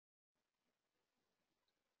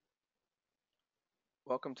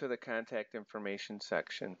Welcome to the contact information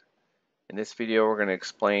section. In this video, we're going to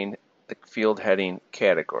explain the field heading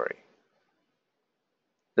category.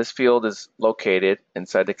 This field is located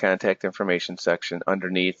inside the contact information section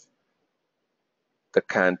underneath the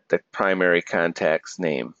primary contact's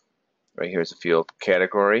name. Right here is the field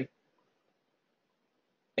category.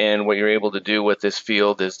 And what you're able to do with this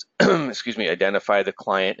field is identify the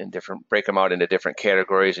client and break them out into different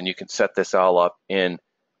categories, and you can set this all up in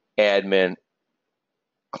admin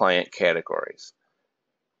client categories.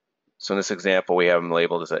 So in this example, we have them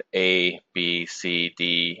labeled as A, B, C,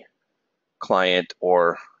 D client,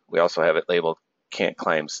 or we also have it labeled can't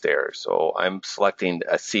climb stairs. So I'm selecting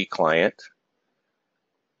a C client,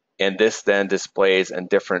 and this then displays in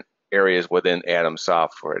different areas within Atom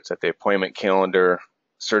software. It's at the appointment calendar,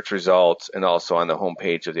 search results, and also on the home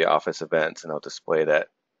page of the office events, and I'll display that.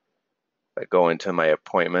 If I go into my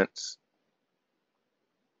appointments,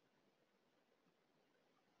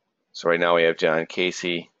 so right now we have John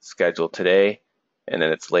Casey scheduled today, and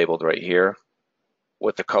then it's labeled right here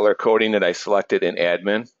with the color coding that I selected in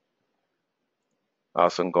admin. I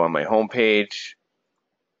also can go on my home page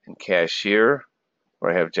and cashier,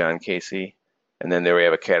 where I have John Casey, and then there we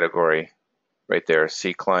have a category right there,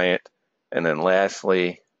 C client. And then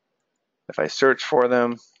lastly, if I search for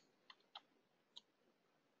them,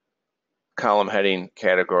 column heading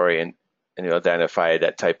category, and you'll identify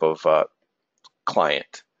that type of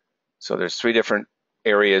client. So there's 3 different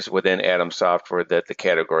areas within Atom software that the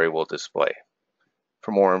category will display.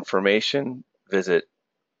 For more information, visit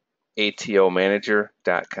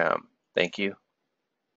atomanager.com. Thank you.